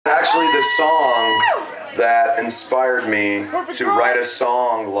actually the song that inspired me to write a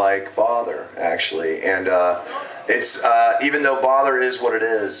song like Bother, actually. And it's, even though Bother is what it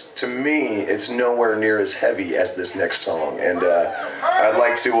is, to me, it's nowhere near as heavy as this next song. And I'd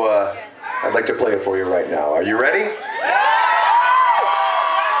like to play it for you right now. Are you ready?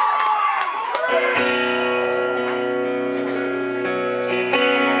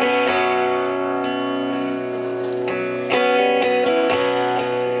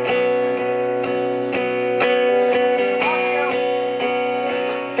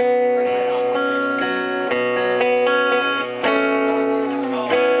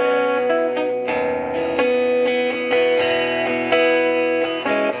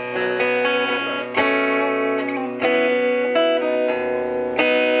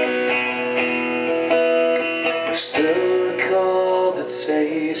 I still recall the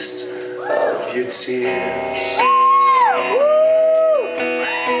taste of your tears,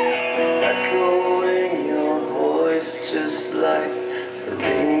 echoing your voice just like the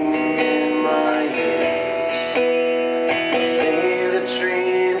ringing in my ears. My favorite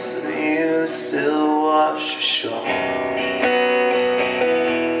dreams of you still wash ashore,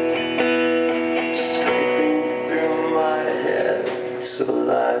 scraping through my head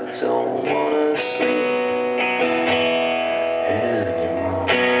till I don't wanna sleep.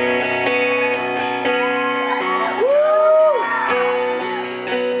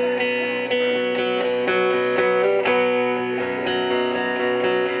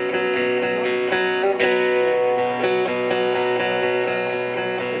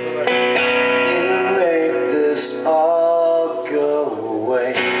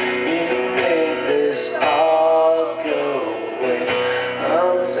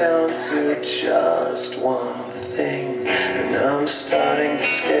 To just one thing, and I'm starting to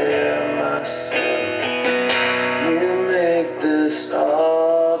scare myself. You make this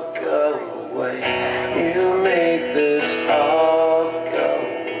all go away. You make this all go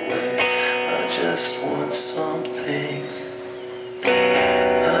away. I just want something. I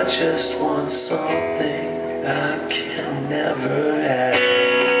just want something I can never have.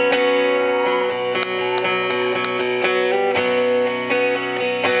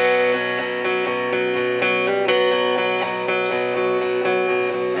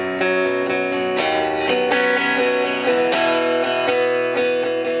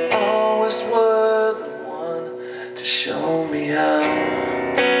 Show me how.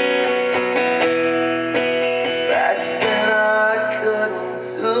 Back then I couldn't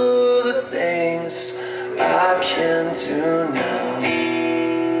do the things I can do now.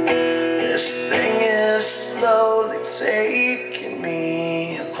 This thing is slowly taking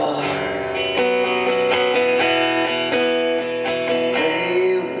me apart.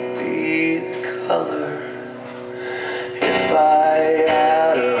 Gray would be the color if I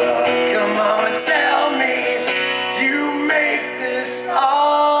had a heart. Come on and tell me.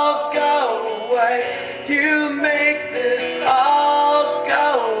 All go away. You make this all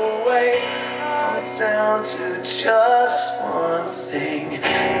go away. I'm down to just one thing,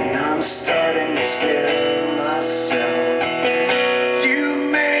 and I'm starting to scare myself. You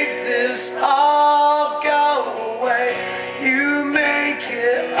make this all go away. You make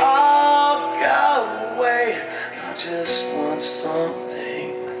it all go away. I just want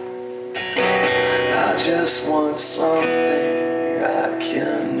something. I just want something I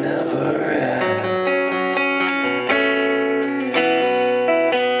can never have.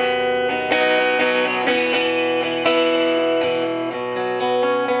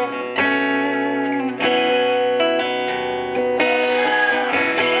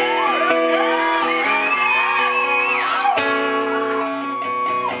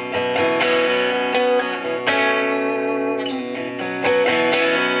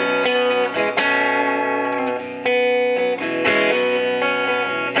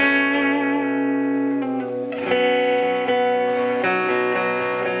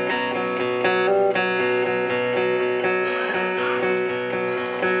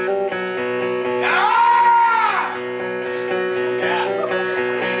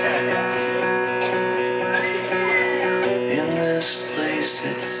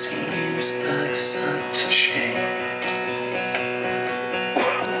 It seems like such a shame,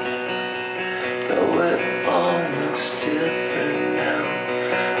 though it all looks different now.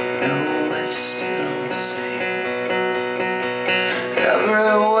 No, it's still the same.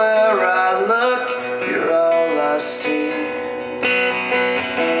 Everywhere I look, you're all I see.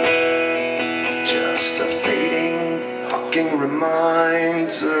 Just a fading fucking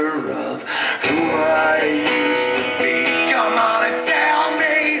reminder of who I used to be. Come on and tell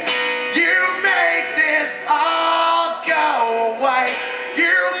me you make this all go away.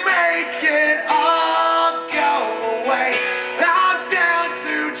 You make break it all.